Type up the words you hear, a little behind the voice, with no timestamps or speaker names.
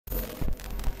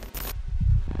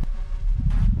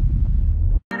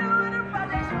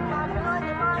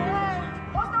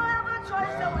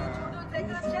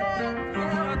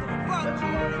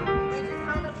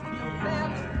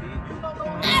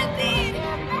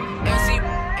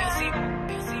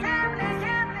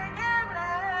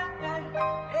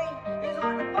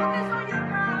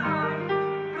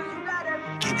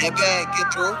That bag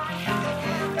get through.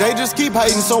 They just keep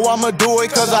hating, so I'ma do it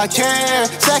cause I can.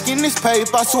 Stacking this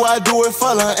paper, I swear I do it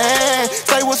for the end.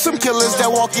 Stay with some killers that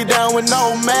walk you down with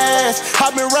no mask.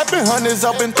 I've been wrapping hundreds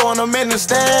up and throwing them in the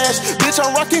stash. Bitch,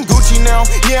 I'm rocking Gucci now,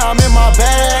 yeah, I'm in my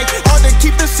bag. Hard to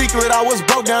keep the secret, I was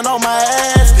broke down on my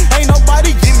ass. Ain't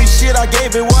nobody give me shit, I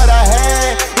gave it what I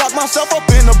had. Locked myself up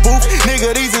in the booth,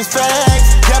 nigga, these is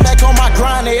facts. Got back on my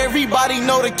grind, everybody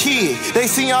know the kid. They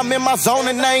see I'm in my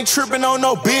zone and I ain't tripping on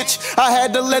no bitch. I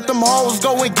had to let them hoes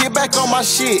go and get back on my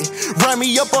shit. Run me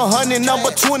up 100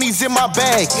 number 20s in my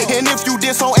bag. And if you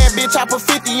diss on air, bitch, I put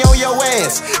 50 on your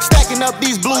ass. Stacking up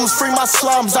these blues, free my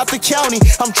slums out the county.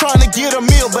 I'm trying to get a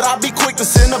meal, but I be quick to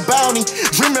send a bounty.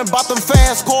 Dreaming about them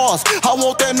fast cars, I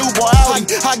want that new boy Audi.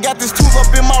 I got this tool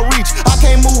up in my reach, I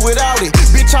can't move without it.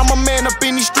 Bitch, I'm a man up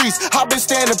in these streets, I been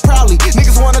standing proudly.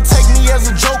 Niggas wanna take me as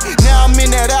a joke, now I'm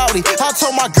in that Audi. I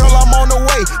told my girl I'm on the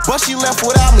way, but she left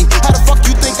without me. How the fuck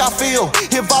you think I feel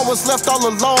if I was left all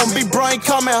alone? Big bro ain't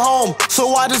coming home,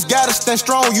 so I just gotta stand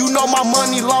strong. You know my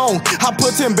money long, I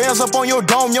put 10 bands up on your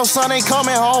dome. Your son ain't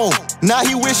coming home, now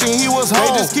he wishing he was home.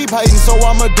 They just keep hating, so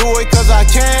I'ma do it cause I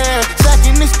can.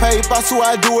 Stacking this paper, I swear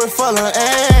I do it for the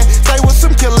end. Stay with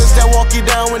some killers that walk you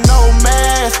down with no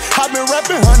mask. I've been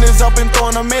wrapping hundreds up and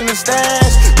throwing them in the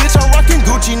stash. Bitch, I'm rocking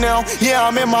Gucci now, yeah,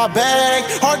 I'm in my bag.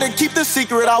 Hard to keep the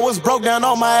secret, I was broke down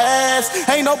on my ass.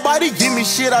 Ain't nobody give me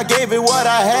shit, I gave it what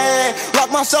I had.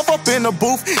 Locked myself up in the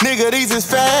booth, nigga, these is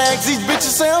facts. These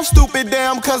bitches say I'm stupid,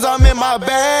 damn, cause I'm in my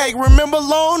bag. Remember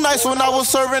long nights when I was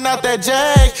serving out that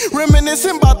jag.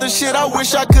 Reminiscing about the shit I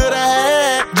wish I could've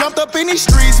had. Jumped up in these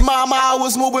streets, mama, I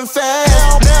was moving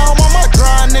fast. Now I'm on my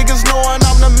grind, niggas knowing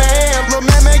I'm the man. Lil'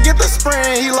 man, get the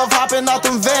sprint, he love hopping out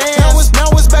them vans. Now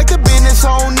it's back to business,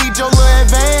 I don't need your little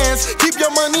advance. Keep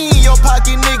your money in your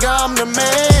pocket, nigga, I'm the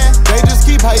man. They just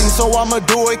keep hating, so I'ma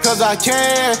do it cause I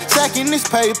can. Stacking this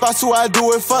paper, I swear I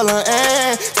do it for the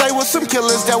end. Stay with some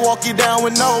killers that walk you down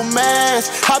with no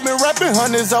mask. I've been wrapping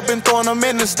hundreds up and throwing them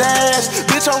in the stash.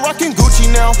 Bitch, I'm rocking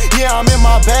Gucci now, yeah, I'm in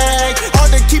my bag.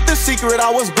 Hard to keep the secret, I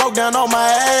was broke down on my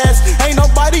ass. Ain't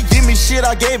nobody give me shit,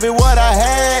 I gave it what I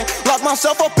had. Locked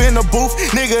myself up in the booth,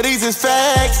 nigga, these is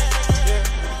facts.